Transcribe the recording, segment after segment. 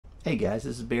Hey guys,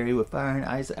 this is Barry with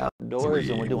FaO&x Outdoors,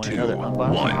 and we're doing another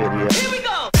unboxing video. Here we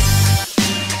go!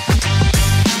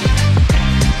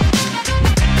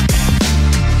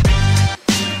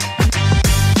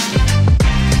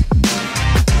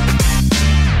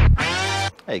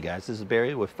 Hey guys, this is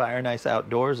Barry with FaO&x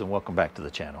Outdoors, and welcome back to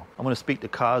the channel. I'm going to speak to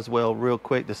Coswheel real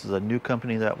quick. This is a new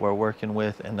company that we're working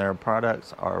with, and their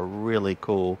products are really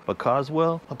cool. But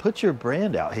Coswheel, put your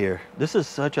brand out here. This is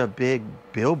such a big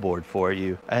billboard for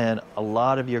you, and a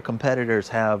lot of your competitors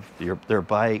have their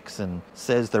bikes and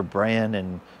says their brand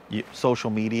and social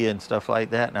media and stuff like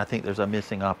that, and I think there's a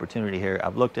missing opportunity here.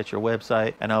 I've looked at your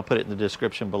website, and I'll put it in the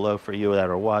description below for you that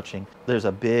are watching. There's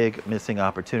a big missing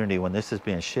opportunity when this is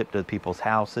being shipped to people's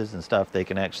houses and stuff. They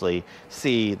can actually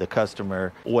see the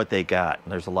customer what they got,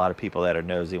 and there's a lot of people that are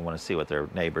nosy and want to see what their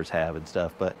neighbors have and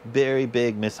stuff, but very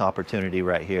big missed opportunity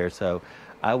right here. So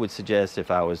I would suggest,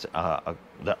 if I was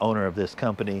the owner of this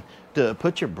company, to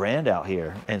put your brand out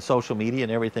here and social media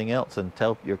and everything else, and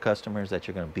tell your customers that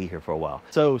you're going to be here for a while.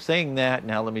 So saying that,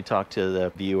 now let me talk to the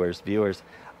viewers.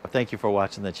 Thank you for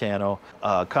watching the channel.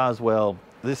 Coswheel,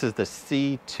 this is the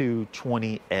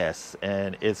C20s,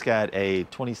 and it's got a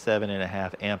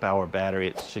 27.5 amp hour battery.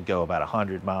 It should go about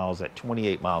 100 miles at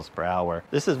 28 miles per hour.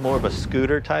 This is more of a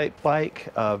scooter type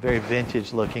bike, very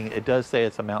vintage looking. It does say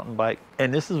it's a mountain bike,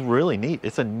 and this is really neat.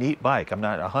 It's a neat bike. I'm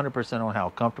not 100% on how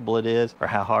comfortable it is or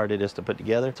how hard it is to put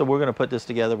together. So we're gonna put this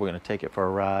together. We're gonna take it for a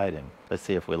ride, and let's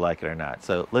see if we like it or not.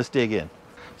 So let's dig in.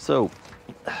 So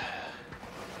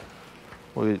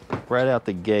right out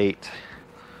the gate,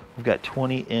 we've got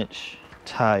 20-inch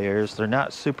tires. They're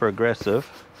not super aggressive.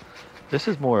 This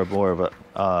is more of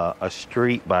a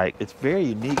street bike. It's a very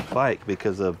unique bike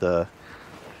because of the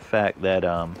fact that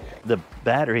the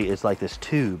battery is like this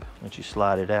tube once you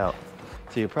slide it out.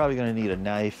 So you're probably going to need a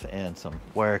knife and some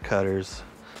wire cutters.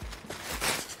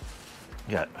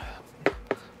 You got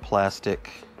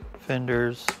plastic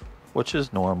fenders, which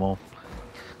is normal.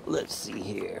 Let's see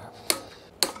here.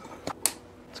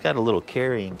 It's got a little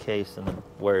carrying case in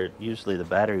where usually the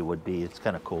battery would be. It's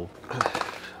kind of cool.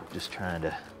 Just trying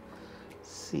to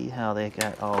see how they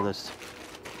got all this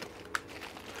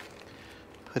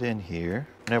put in here.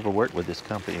 Never worked with this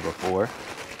company before,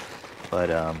 but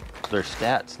their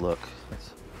stats look,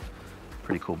 it's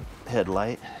pretty cool.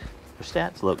 Headlight. Their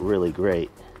stats look really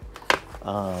great.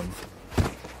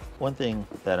 One thing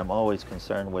that I'm always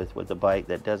concerned with the bike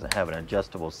that doesn't have an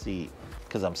adjustable seat,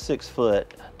 because I'm 6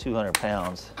 foot, 200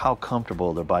 pounds, how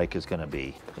comfortable the bike is going to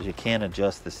be, because you can't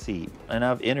adjust the seat. And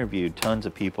I've interviewed tons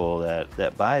of people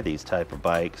that buy these type of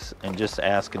bikes, and just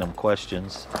asking them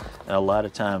questions, and a lot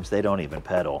of times they don't even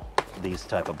pedal these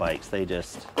type of bikes. They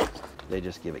just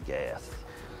give it gas.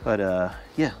 But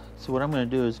yeah, so what I'm going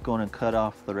to do is going to cut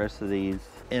off the rest of these,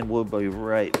 and we'll be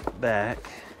right back.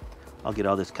 I'll get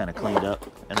all this kind of cleaned up,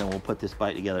 and then we'll put this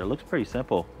bike together. It looks pretty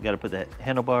simple. You got to put the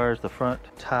handlebars, the front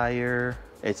tire.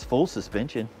 It's full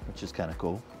suspension, which is kind of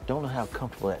cool. Don't know how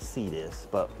comfortable that seat is,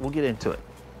 but we'll get into it.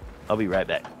 I'll be right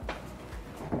back.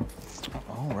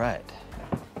 All right.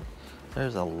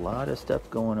 There's a lot of stuff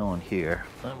going on here.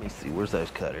 Let me see, where's those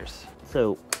cutters?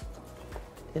 So,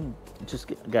 and just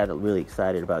got really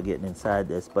excited about getting inside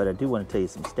this, but I do want to tell you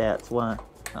some stats why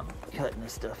I'm cutting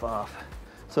this stuff off.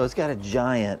 So it's got a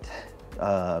giant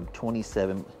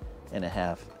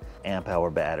 27.5 amp hour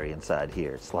battery inside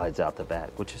here. It slides out the back,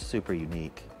 which is super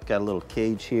unique. Got a little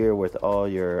cage here with all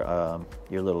your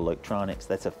little electronics.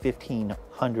 That's a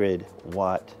 1500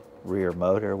 watt rear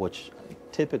motor, which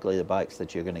typically the bikes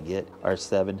that you're gonna get are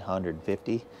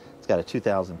 750. It's got a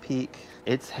 2000 peak.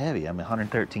 It's heavy, I mean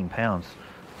 113 pounds.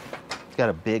 It's got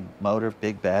a big motor,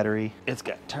 big battery. It's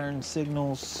got turn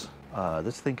signals.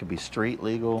 This thing could be street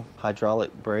legal.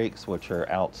 Hydraulic brakes, which are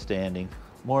outstanding.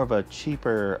 More of a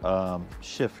cheaper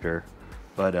shifter,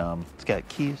 but it's got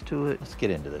keys to it. Let's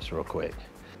get into this real quick.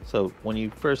 So when you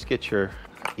first get your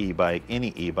e-bike,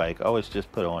 any e-bike, always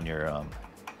just put on your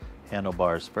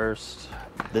handlebars first.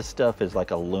 This stuff is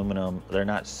like aluminum. They're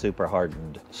not super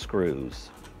hardened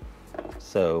screws,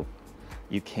 so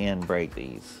you can break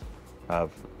these.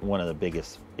 One of the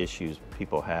biggest issues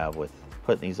people have with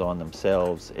putting these on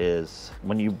themselves is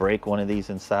when you break one of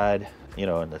these inside, you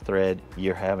know, in the thread,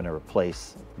 you're having to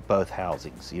replace both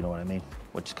housings, you know what I mean?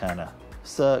 Which kind of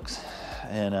sucks.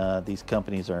 And these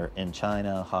companies are in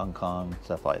China, Hong Kong,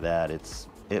 stuff like that.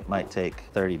 It might take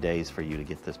 30 days for you to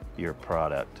get your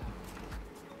product.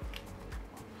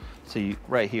 So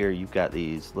right here, you've got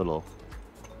these little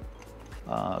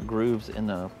grooves in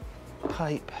the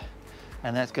pipe,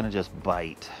 and that's gonna just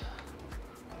bite.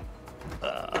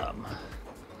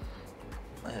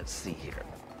 Let's see here,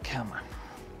 come on.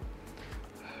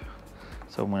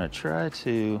 So So I'm gonna try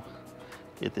to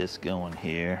get this going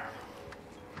here,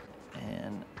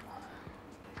 and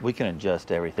we can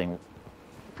adjust everything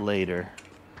later.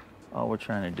 All we're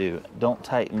trying to do, don't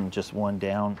tighten just one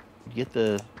down. Get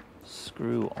the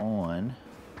screw on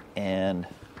and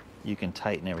you can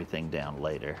tighten everything down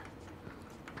later.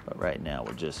 But right now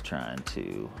we're just trying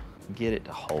to get it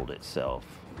to hold itself.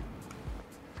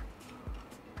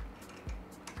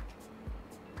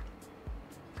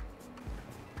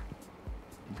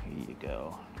 Here you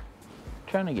go.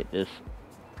 Trying to get this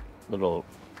little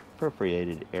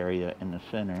perforated area in the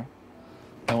center,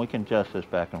 and we can adjust this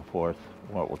back and forth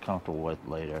what we're comfortable with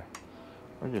later.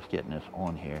 We're just getting this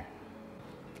on here.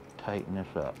 Tighten this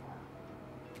up.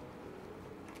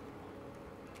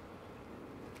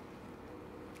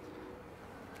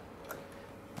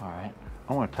 All right,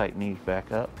 I want to tighten these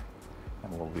back up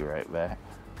and we'll be right back.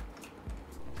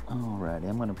 All right,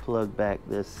 I'm going to plug back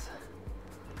this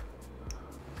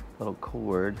little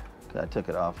cord. I took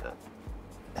it off.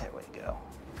 There we go.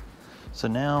 So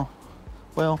now,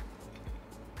 well,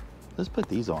 let's put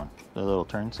these on, the little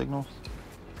turn signals.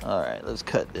 All right, let's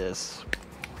cut this.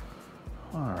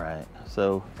 All right,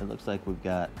 so it looks like we've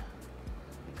got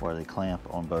where they clamp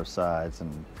on both sides,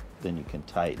 and then you can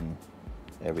tighten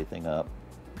everything up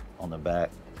on the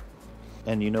back.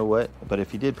 And you know what? But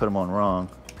if you did put them on wrong,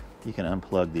 you can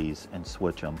unplug these and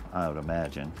switch them, I would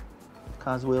imagine.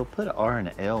 Coswheel, put an R and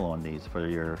an L on these for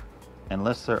your,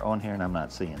 unless they're on here and I'm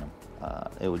not seeing them.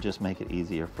 It would just make it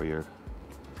easier for your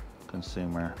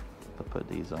consumer to put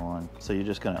these on. So you're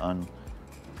just gonna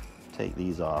take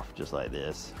these off just like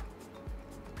this.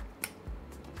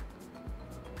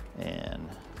 And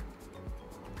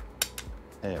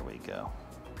there we go.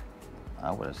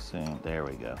 I would assume, there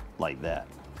we go, like that.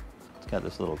 It's got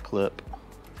this little clip.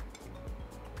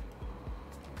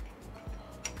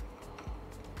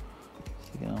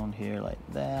 Stick it on here like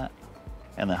that.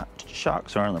 And the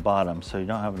shocks are on the bottom, so you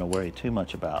don't have to worry too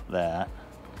much about that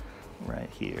right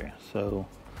here. So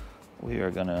we are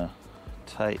gonna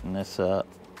tighten this up.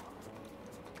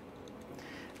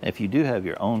 If you do have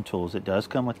your own tools, it does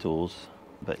come with tools,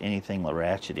 but anything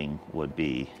ratcheting would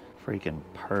be freaking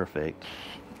perfect.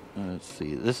 Let's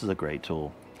see, this is a great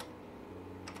tool.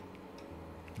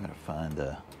 I'm gonna find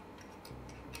it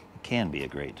can be a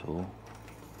great tool.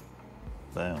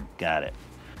 Boom, got it.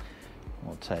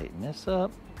 We'll tighten this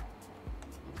up.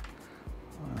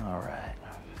 All right.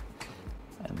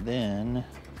 And then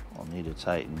we'll need to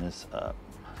tighten this up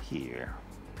here.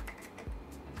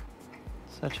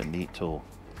 Such a neat tool.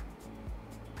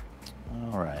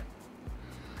 All right.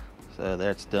 So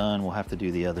that's done. We'll have to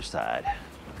do the other side.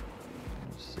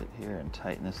 Just sit here and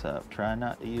tighten this up. Try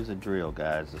not to use a drill,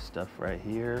 guys. The stuff right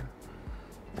here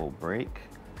will break.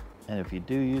 And if you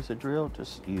do use a drill,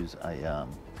 just use a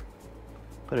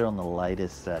put it on the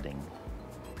lightest setting.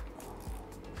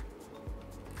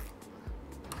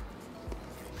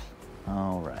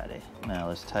 Alrighty, now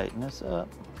let's tighten this up.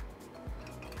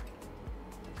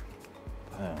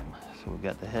 Boom. So we've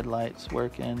got the headlights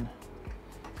working.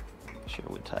 Make sure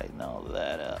we tighten all of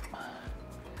that up.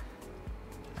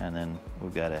 And then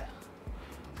we've got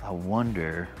I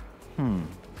wonder,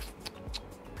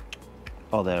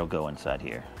 oh, that'll go inside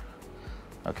here.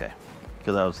 Okay,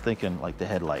 because I was thinking like the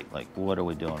headlight, like what are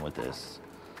we doing with this?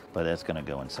 But that's gonna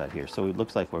go inside here. So it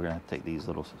looks like we're gonna have to take these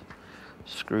little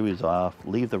screws off,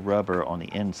 leave the rubber on the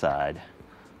inside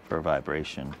for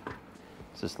vibration.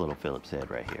 It's this little Phillips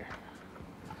head right here.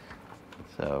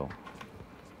 So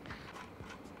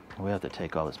we have to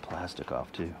take all this plastic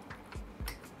off too.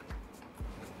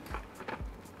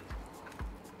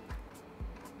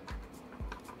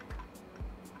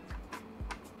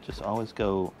 Just always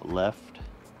go left,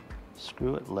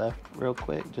 screw it left real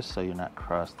quick, just so you're not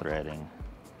cross-threading.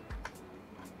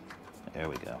 There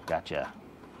we go, gotcha.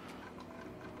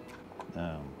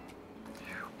 All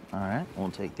right,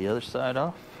 we'll take the other side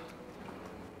off.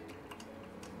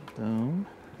 Boom.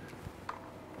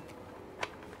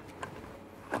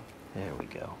 There we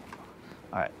go.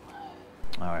 All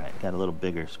right, got a little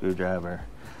bigger screwdriver.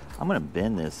 I'm gonna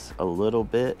bend this a little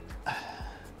bit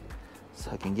so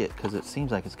I can get, because it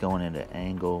seems like it's going into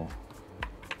angle.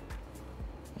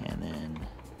 And then,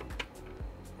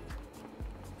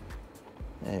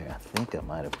 there, I think I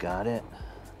might have got it.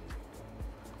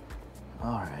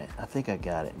 All right, I think I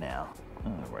got it now.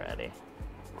 Alrighty.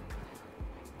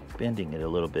 Bending it a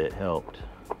little bit helped,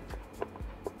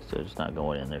 so it's not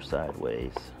going in there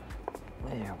sideways.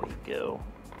 There we go.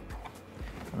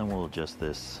 And then we'll adjust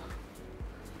this.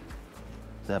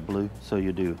 Is that blue? So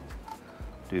you do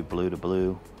blue to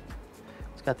blue.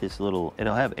 It's got this little,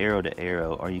 it'll have arrow to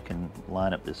arrow, or you can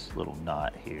line up this little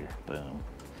knot here. Boom.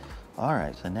 All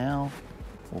right, so now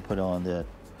we'll put on the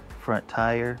front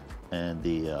tire and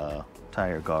the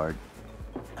tire guard,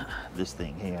 this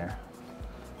thing here,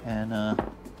 and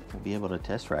we'll be able to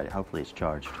test ride it. Hopefully it's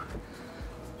charged.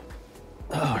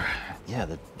 Oh, yeah,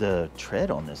 the tread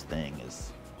on this thing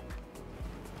is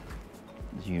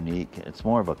unique. It's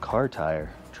more of a car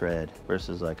tire tread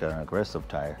versus like an aggressive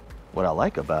tire. What I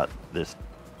like about this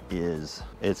is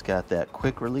it's got that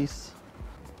quick release.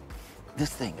 This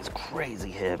thing is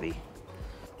crazy heavy.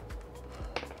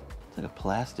 It's like a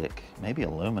plastic, maybe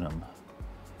aluminum.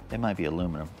 It might be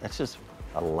aluminum. That's just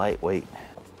a lightweight.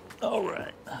 All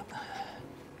right.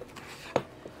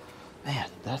 Man,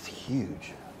 that's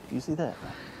huge. You see that?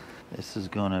 This is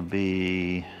gonna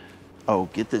be, oh,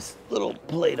 get this little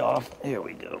plate off. Here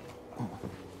we go.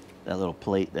 That little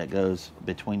plate that goes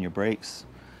between your brakes.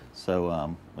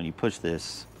 So when you push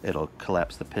this, it'll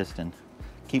collapse the piston.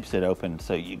 Keeps it open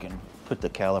so you can put the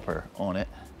caliper on it.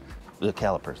 The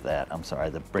caliper's that, I'm sorry,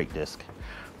 the brake disc.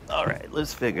 All right,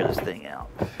 let's figure this thing out.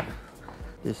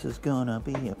 This is gonna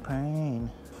be a pain.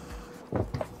 The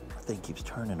thing keeps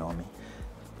turning on me.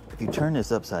 If you turn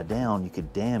this upside down, you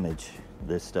could damage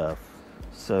this stuff.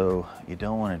 So you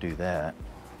don't want to do that.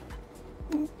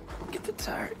 Get the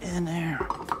tire in there.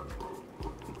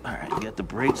 All right, you got the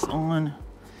brakes on.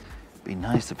 Be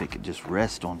nice if it could just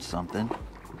rest on something.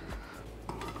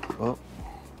 Oh.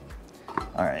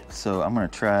 All right, so I'm gonna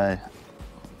try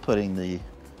putting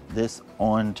this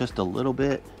on just a little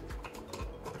bit.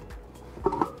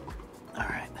 All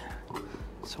right,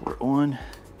 so we're on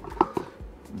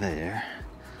there.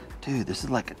 Dude, this is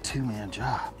like a two-man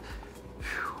job.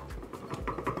 Whew.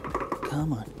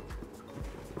 Come on.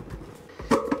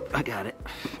 I got it.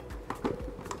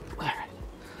 All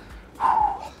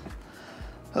right.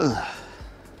 Ugh.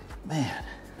 Man.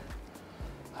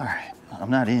 All right,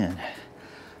 I'm not in.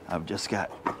 I've just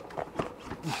got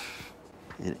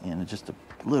it in just a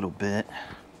little bit.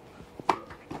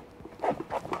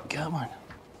 Come on.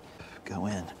 Go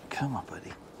in. Come on,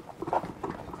 buddy.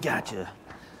 Gotcha.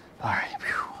 All right.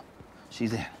 Whew.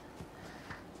 She's in.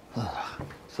 Ugh.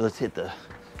 So let's hit the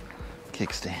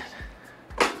kickstand.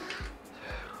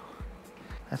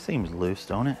 That seems loose,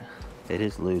 don't it? It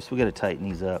is loose. We got to tighten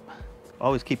these up.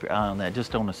 Always keep your eye on that.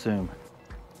 Just don't assume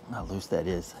how loose that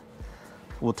is.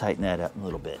 We'll tighten that up a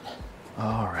little bit.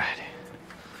 All right.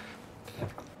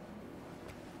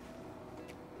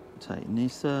 Tighten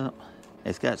this up.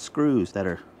 It's got screws that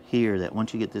are here that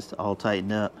once you get this all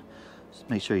tightened up, just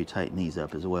make sure you tighten these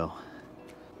up as well.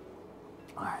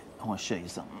 All right, I want to show you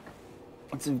something.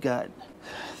 Once you've got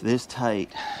this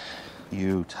tight,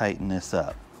 you tighten this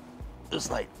up. Just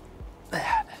like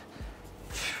that.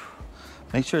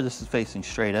 Make sure this is facing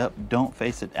straight up. Don't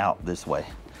face it out this way,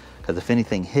 because if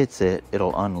anything hits it,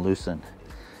 it'll unloosen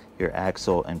your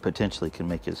axle and potentially can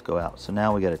make this go out. So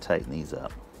now we got to tighten these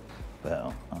up.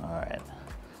 Well, all right.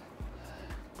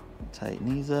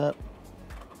 Tighten these up.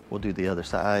 We'll do the other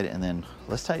side, and then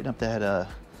let's tighten up that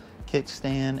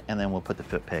kickstand, and then we'll put the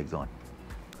foot pegs on.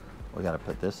 We got to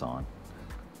put this on.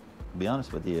 To be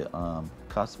honest with you,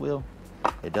 Coswheel,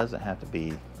 it doesn't have to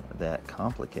be that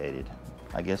complicated.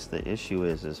 I guess the issue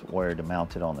is where to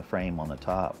mount it on the frame on the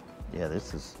top. Yeah,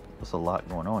 there's a lot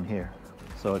going on here.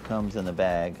 So it comes in the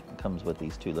bag. It comes with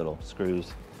these two little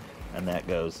screws, and that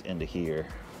goes into here.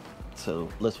 So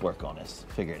let's work on this,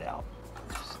 figure it out.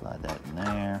 Slide that in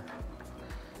there.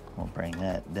 We'll bring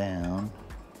that down,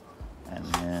 and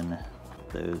then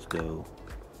those go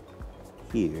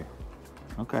here.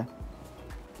 Okay.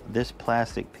 This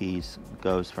plastic piece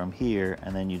goes from here,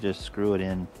 and then you just screw it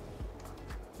in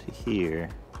to here,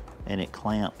 and it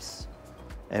clamps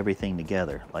everything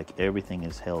together, like everything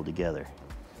is held together.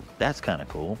 That's kind of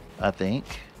cool, I think.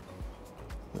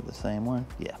 Is it the same one?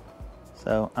 Yeah.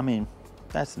 So, I mean,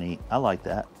 that's neat. I like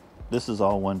that. This is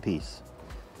all one piece.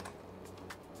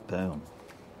 Boom.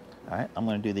 All right, I'm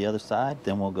gonna do the other side,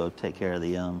 then we'll go take care of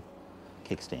the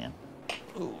kickstand.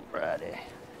 Alrighty.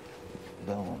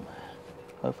 Boom.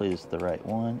 Hopefully it's the right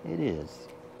one. It is.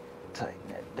 Tighten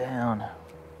it down.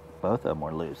 Both of them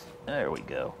are loose. There we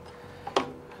go.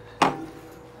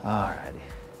 Alrighty.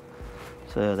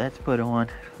 So that's put on.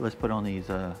 Let's put on these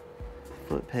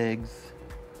foot pegs,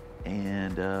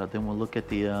 and then we'll look at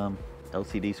the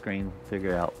LCD screen,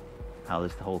 figure out how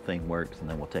this whole thing works, and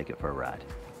then we'll take it for a ride.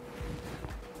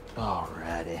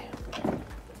 Alrighty.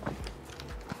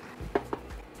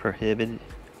 Prohibited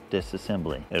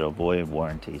disassembly. It'll void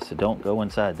warranty, so don't go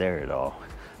inside there at all.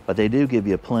 But they do give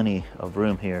you plenty of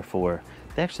room here for,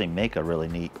 they actually make a really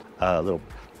neat little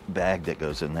bag that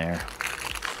goes in there.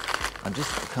 I'm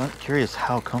just curious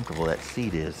how comfortable that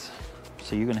seat is.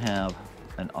 So you're gonna have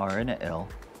an R and an L.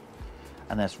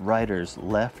 and that's rider's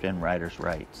left and rider's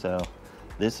right. So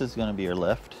this is going to be your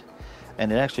left,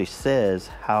 and it actually says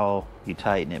how you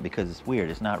tighten it, because it's weird.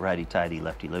 It's not righty-tighty,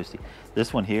 lefty-loosey.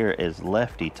 This one here is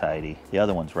lefty-tighty. The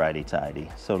other one's righty-tighty.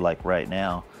 So like right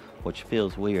now, which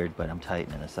feels weird, but I'm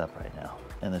tightening this up right now.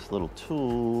 And this little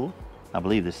tool, I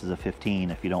believe this is a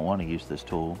 15 if you don't want to use this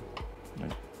tool.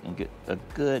 And get a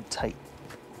good tight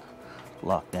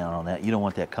lockdown on that. You don't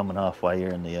want that coming off while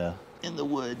you're in the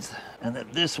woods. And then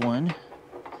this one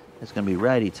is going to be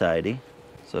righty-tighty.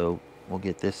 So we'll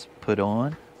get this put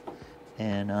on,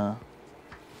 and I'll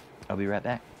be right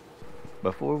back.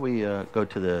 Before we go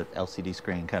to the LCD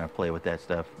screen, kind of play with that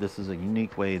stuff, this is a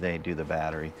unique way they do the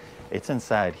battery. It's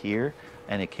inside here,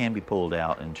 and it can be pulled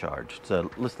out and charged.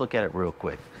 So let's look at it real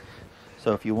quick.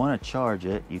 So if you want to charge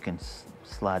it, you can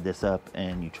slide this up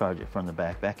and you charge it from the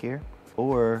back here,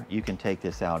 or you can take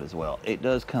this out as well. It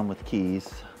does come with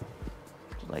keys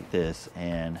like this,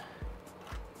 and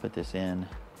put this in,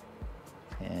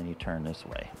 and you turn this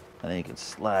way, and then you can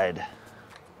slide.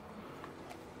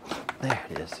 There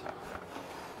it is.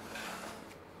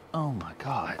 Oh my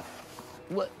God.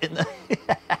 What in the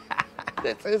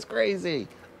this is crazy.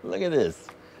 Look at this.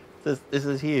 This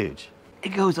is huge. It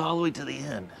goes all the way to the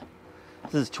end.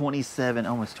 This is 27,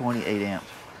 almost 28 amp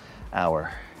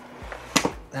hour.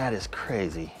 That is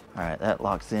crazy. All right, that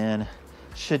locks in.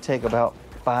 Should take about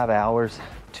 5 hours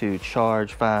to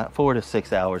charge, 4 to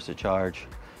 6 hours to charge.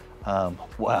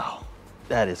 Wow,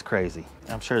 that is crazy.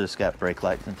 I'm sure this got brake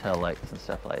lights and tail lights and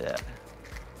stuff like that.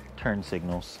 Turn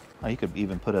signals. Oh, you could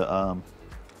even put a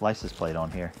license plate on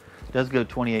here. It does go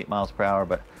 28 miles per hour,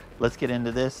 but let's get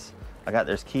into this.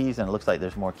 There's keys, and it looks like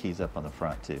there's more keys up on the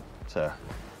front too. So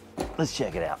let's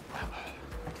check it out.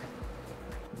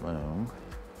 Boom.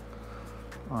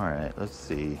 All right, let's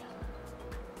see.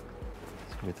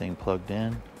 Is everything plugged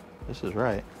in? This is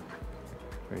right.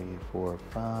 3, 4,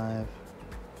 5.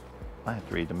 I have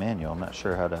to read the manual. I'm not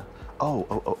sure how to.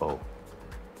 Oh.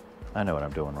 I know what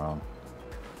I'm doing wrong.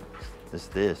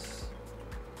 This.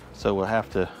 So we'll have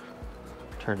to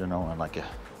turn it on like a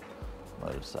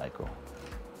motorcycle.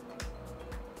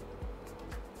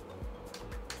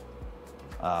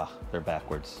 Ah, they're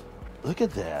backwards. Look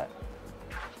at that.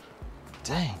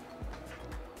 Dang.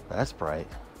 That's bright.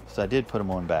 So I did put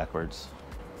them on backwards.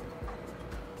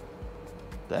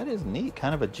 That is neat.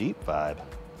 Kind of a Jeep vibe.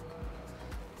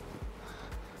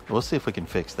 We'll see if we can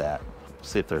fix that.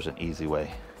 See if there's an easy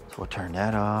way. So we'll turn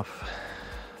that off.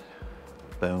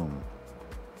 Boom.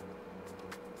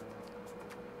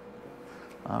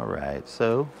 All right,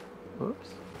 so, oops,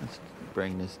 let's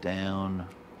bring this down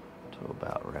to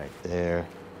about right there.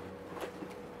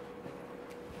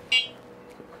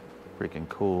 Freaking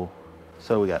cool.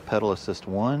 So we got pedal assist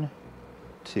 1,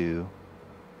 2,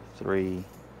 3,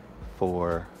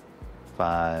 4,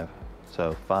 5.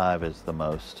 So 5 is the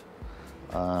most.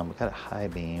 We got a high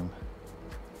beam.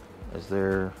 Is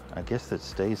there, I guess it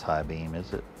stays high beam,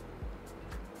 is it?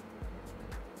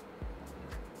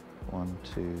 1,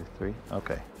 2, 3.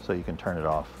 Okay, so you can turn it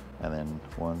off. And then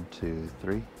 1, 2,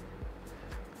 3.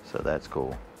 So that's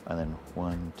cool. And then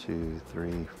 1, 2,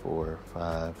 3, 4,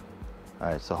 5. All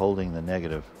right, so holding the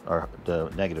negative, or the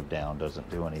negative down doesn't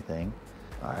do anything.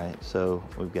 All right, so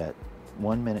we've got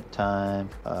 1 minute time.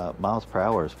 Miles per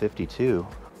hour is 52.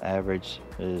 Average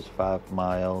is 5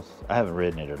 miles. I haven't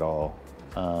ridden it at all.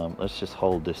 Let's just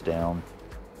hold this down.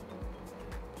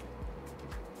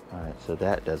 All right, so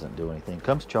that doesn't do anything.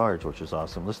 Comes charged, which is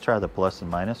awesome. Let's try the plus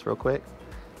and minus real quick,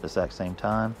 the exact same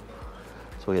time.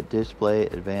 So we get display,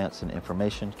 advance, and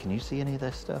information. Can you see any of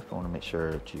that stuff? I want to make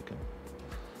sure that you can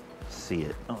see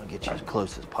it. I want to get you as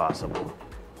close as possible.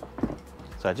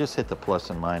 So I just hit the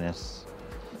plus and minus.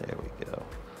 There we go.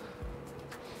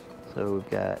 So we've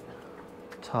got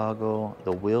toggle,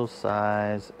 the wheel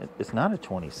size. It's not a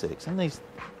 26. And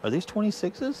are these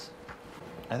 26s?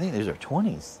 I think these are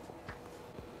 20s.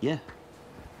 Yeah,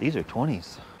 these are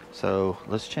 20s. So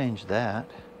let's change that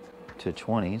to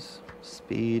 20s.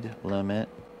 Speed limit.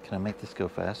 Can I make this go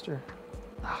faster?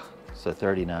 So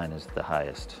 39 is the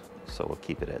highest. So we'll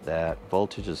keep it at that.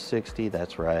 Voltage is 60,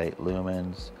 that's right.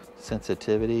 Lumens.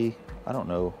 Sensitivity, I don't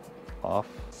know, off.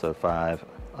 So 5.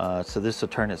 So this will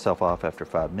turn itself off after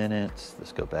 5 minutes.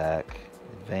 Let's go back.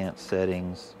 Advanced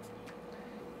settings.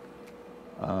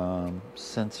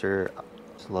 Sensor,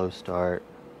 slow start.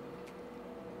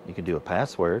 You can do a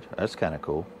password. That's kind of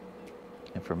cool.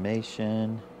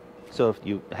 Information. So if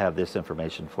you have this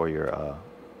information for your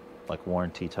like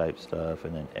warranty type stuff,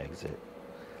 and then exit.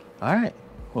 All right.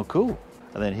 Well, cool.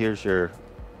 And then here's your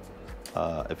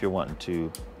if you're wanting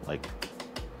to like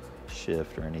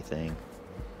shift or anything.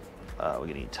 We're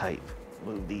gonna need tight.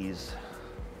 Move these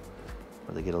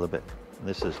where they get a little bit.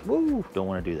 This is, woo, don't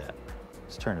want to do that.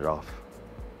 Let's turn it off.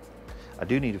 I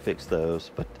do need to fix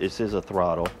those, but this is a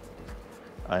throttle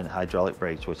and hydraulic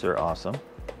brakes, which are awesome.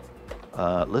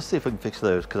 Let's see if we can fix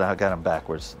those because I got them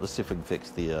backwards. Let's see if we can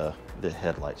fix the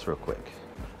headlights real quick.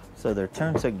 So their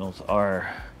turn signals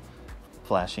are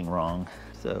flashing wrong.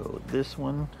 So this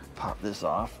one, pop this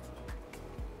off.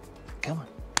 Come on,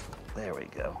 there we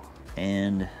go.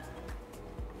 And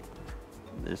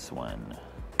this one,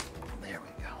 there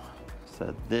we go.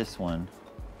 So this one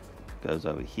goes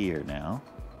over here now.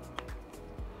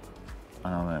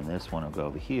 And this one will go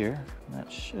over here.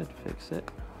 That should fix it.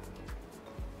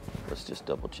 Let's just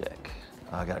double check.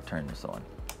 I gotta turn this on.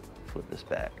 Flip this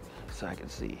back so I can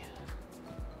see.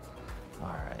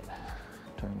 All right,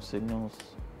 turn signals.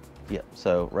 Yep,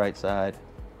 so right side,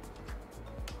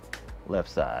 left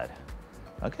side.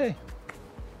 Okay,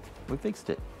 we fixed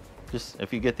it. Just,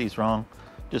 if you get these wrong,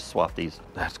 just swap these.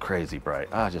 That's crazy bright.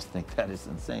 I just think that is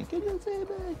insane. Can you see it?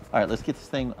 All right, let's get this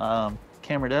thing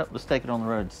cameraed up. Let's take it on the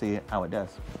road and see how it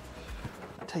does.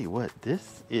 I tell you what,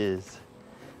 this is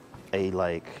a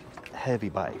like heavy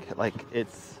bike. Like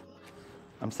it's,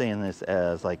 I'm saying this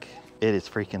as like, it is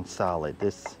freaking solid.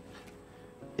 This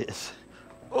is,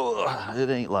 oh, it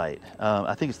ain't light.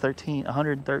 I think it's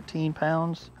 113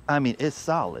 pounds. I mean, it's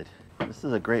solid. This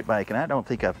is a great bike, and I don't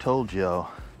think I've told you,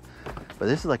 but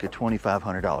this is like a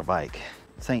 $2,500 bike.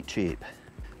 This ain't cheap.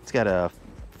 It's got a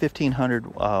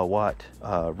 1500 watt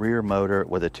rear motor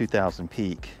with a 2000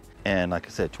 peak, and like I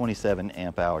said, 27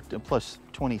 amp hour plus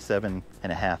 27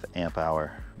 and a half amp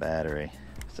hour battery.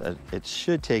 So it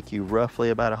should take you roughly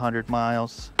about 100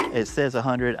 miles. It says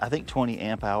 100. I think 20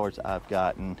 amp hours I've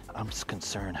gotten. I'm just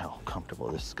concerned how comfortable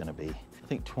this is going to be. I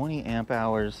think 20 amp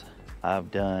hours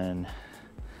I've done.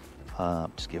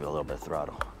 Just give it a little bit of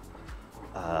throttle.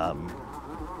 I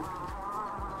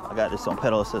got this on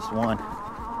pedal assist 1.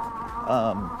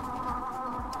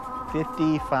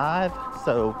 55,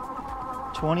 so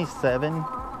 27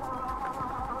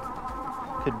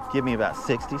 could give me about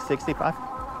 60, 65.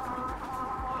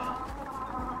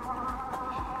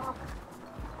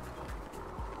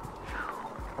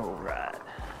 All right.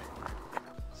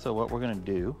 So what we're gonna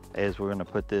do is we're gonna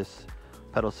put this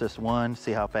pedal assist 1,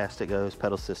 see how fast it goes,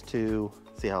 pedal assist 2,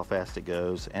 see how fast it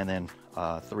goes, and then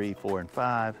 3, 4, and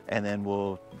 5, and then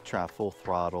we'll try full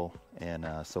throttle and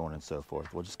so on and so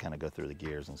forth. We'll just kind of go through the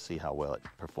gears and see how well it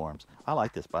performs. I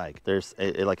like this bike.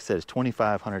 Like I said, it's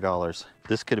 $2,500.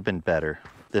 This could have been better.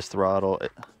 This throttle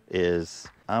is,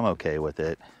 I'm okay with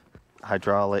it.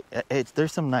 Hydraulic,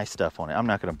 there's some nice stuff on it. I'm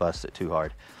not gonna bust it too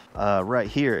hard. Right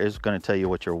here is gonna tell you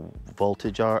what your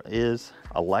voltage is.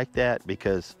 I like that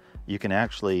because you can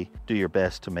actually do your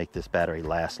best to make this battery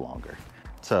last longer.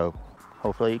 So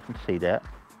hopefully you can see that.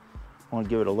 I'm gonna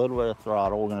give it a little bit of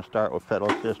throttle. We're gonna start with pedal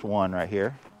assist 1 right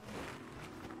here.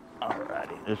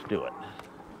 Alrighty, let's do it.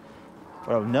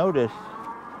 What I've noticed,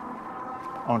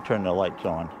 I'm gonna turn the lights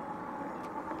on.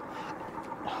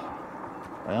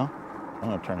 Well, I'm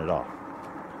gonna turn it off.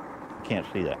 You can't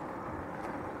see that.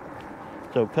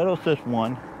 So pedal assist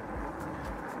 1,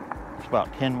 it's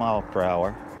about 10 miles per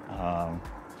hour.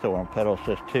 So we're on pedal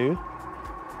assist 2.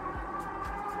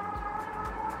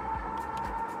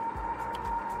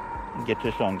 Get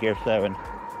this on gear 7,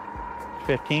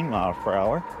 15 miles per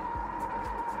hour.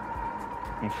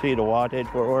 You can see the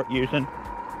wattage we're using.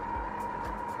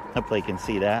 Hopefully you can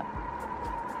see that.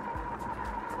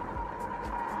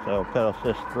 So pedal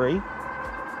assist 3.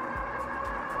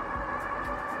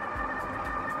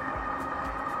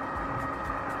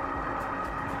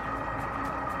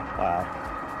 Wow,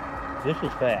 this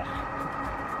is fast.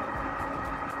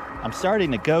 I'm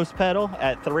starting to ghost pedal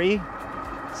at 3.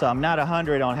 So I'm not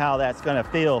 100 on how that's gonna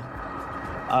feel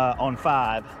on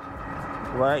 5.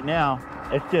 Right now,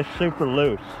 it's just super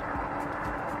loose.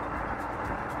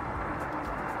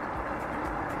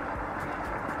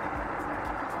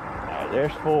 All right,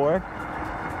 there's 4.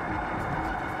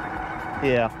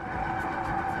 Yeah.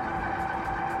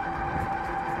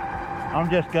 I'm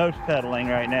just ghost pedaling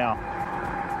right now.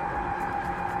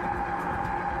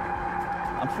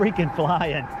 I'm freaking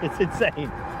flying. It's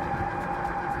insane.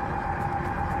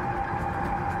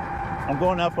 I'm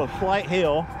going up a slight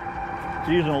hill. It's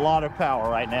using a lot of power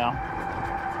right now.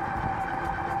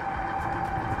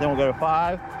 Then we'll go to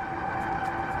 5.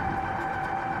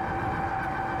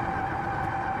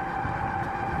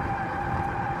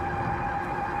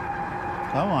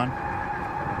 Come on.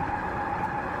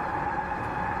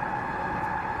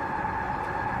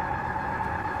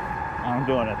 I'm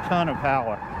doing a ton of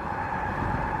power.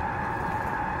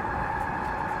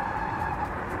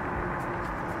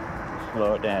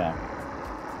 Slow it down.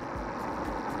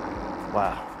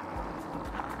 Wow.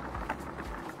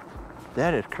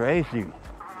 That is crazy.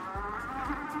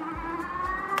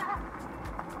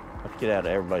 Let's get out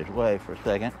of everybody's way for a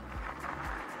second.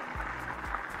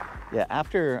 Yeah,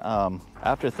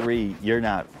 after 3, you're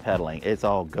not pedaling. It's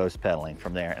all ghost pedaling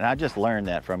from there. And I just learned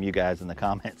that from you guys in the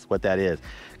comments, what that is.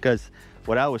 Because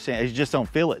what I was saying is you just don't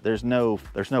feel it. There's no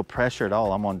pressure at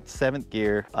all. I'm on 7th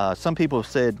gear. Some people have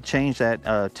said change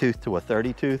that tooth to a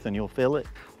 30 tooth and you'll feel it.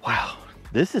 Wow,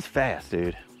 this is fast,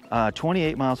 dude.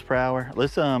 28 miles per hour.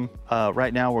 Let's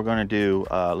right now we're gonna do,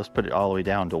 let's put it all the way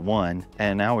down to 1.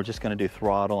 And now we're just gonna do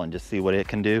throttle and just see what it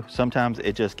can do. Sometimes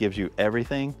it just gives you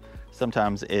everything.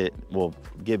 Sometimes it will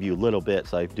give you a little bit.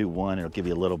 So if I do 1, it'll give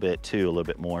you a little bit, 2, a little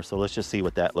bit more. So let's just see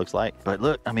what that looks like. But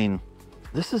look, I mean,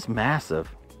 this is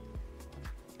massive.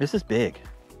 This is big.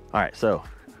 All right, so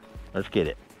let's get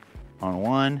it. On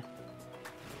 1.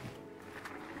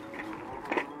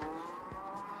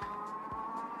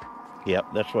 Yep,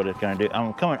 that's what it's gonna do.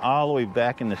 I'm coming all the way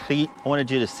back in the seat. I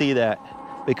wanted you to see that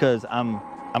because I'm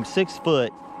 6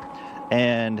 foot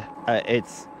and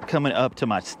it's coming up to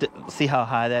my, see how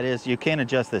high that is? You can't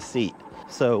adjust the seat.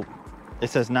 So it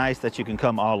says nice that you can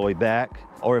come all the way back,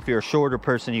 or if you're a shorter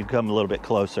person, you can come a little bit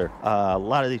closer. A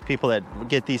lot of these people that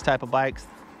get these type of bikes,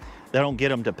 they don't get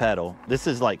them to pedal. This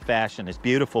is like fashion, it's a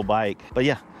beautiful bike. But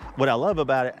yeah, what I love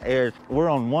about it is we're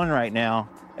on 1 right now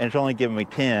and it's only giving me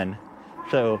 10.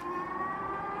 So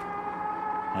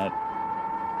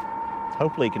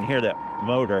hopefully you can hear that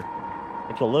motor.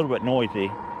 It's a little bit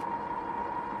noisy.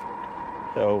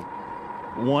 So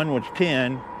 1 was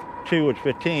 10, 2 was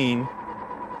 15.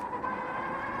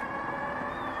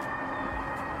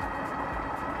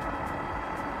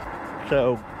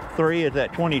 So 3 is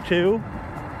at 22.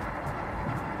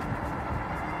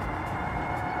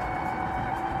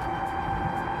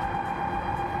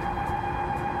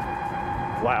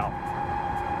 Wow.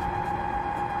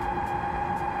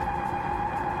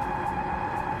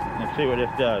 Let's see what this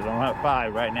does. I'm at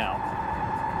 5 right now.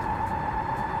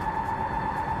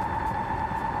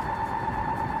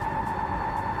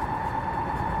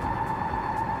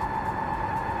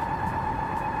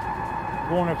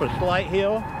 Going up a slight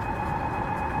hill.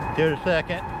 Give it a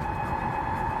second.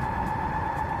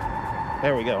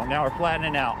 There we go. Now we're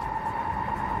flattening out.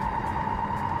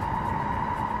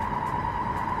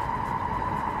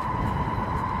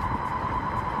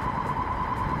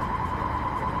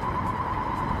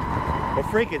 We're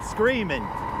freaking screaming.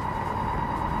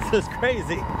 This is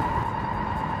crazy.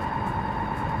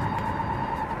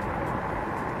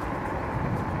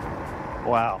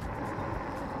 Wow.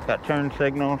 Got turn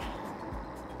signals.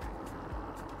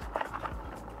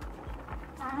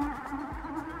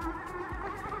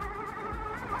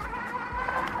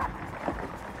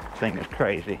 Thing is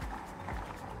crazy.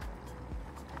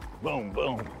 Boom,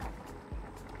 boom.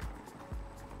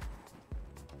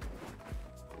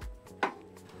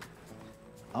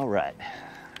 All right.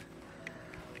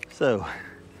 So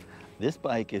this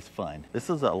bike is fun. This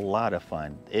is a lot of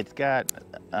fun. It's got,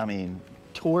 I mean,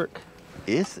 torque.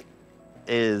 This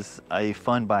is a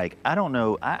fun bike. I don't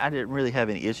know, I didn't really have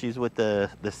any issues with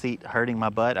the seat hurting my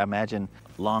butt. I imagine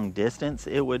long distance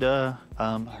it would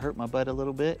hurt my butt a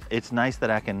little bit. It's nice that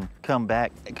I can come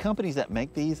back. Companies that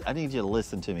make these, I need you to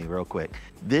listen to me real quick.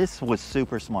 This was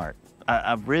super smart.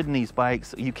 I've ridden these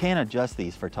bikes. You can't adjust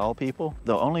these for tall people.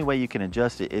 The only way you can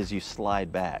adjust it is you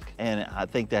slide back. And I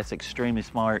think that's extremely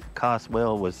smart.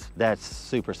 Coswheel that's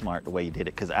super smart the way you did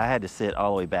it, because I had to sit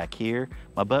all the way back here.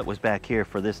 My butt was back here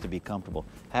for this to be comfortable.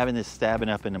 Having this stabbing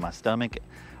up into my stomach,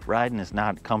 riding is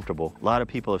not comfortable. A lot of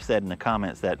people have said in the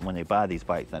comments that when they buy these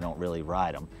bikes, they don't really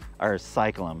ride them or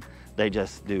cycle them. They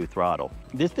just do throttle.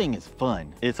 This thing is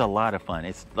fun. It's a lot of fun.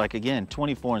 It's like, again,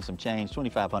 24 and some change,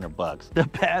 2,500 bucks. The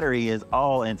battery is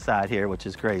all inside here, which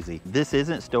is crazy. This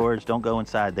isn't storage, don't go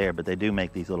inside there, but they do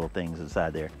make these little things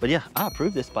inside there. But yeah, I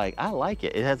approve this bike. I like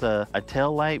it. It has a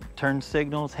tail light, turn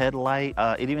signals, headlight.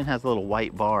 It even has a little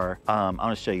white bar. I'm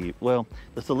gonna show you. Well,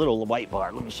 it's a little white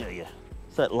bar. Let me show you.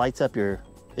 So it lights up your,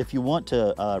 if you want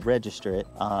to register it,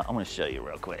 I'm gonna show you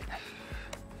real quick.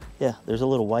 Yeah, there's a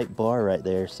little white bar right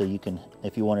there, so you can,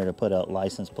 if you wanted to put a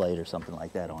license plate or something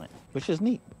like that on it, which is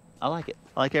neat. I like it.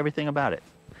 I like everything about it.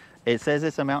 It says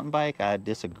it's a mountain bike. I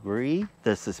disagree.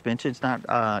 The suspension's not,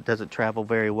 doesn't travel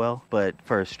very well, but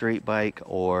for a street bike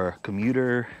or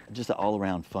commuter, just an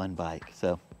all-around fun bike.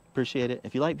 So appreciate it.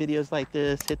 If you like videos like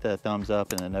this, hit the thumbs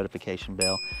up and the notification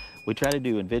bell. We try to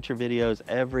do adventure videos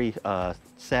every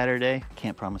Saturday.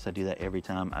 Can't promise I do that every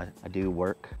time. I do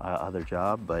work other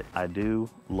job, but I do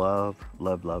love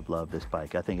this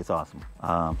bike. I think it's awesome.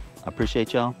 I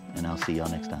appreciate y'all, and I'll see y'all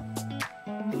next time.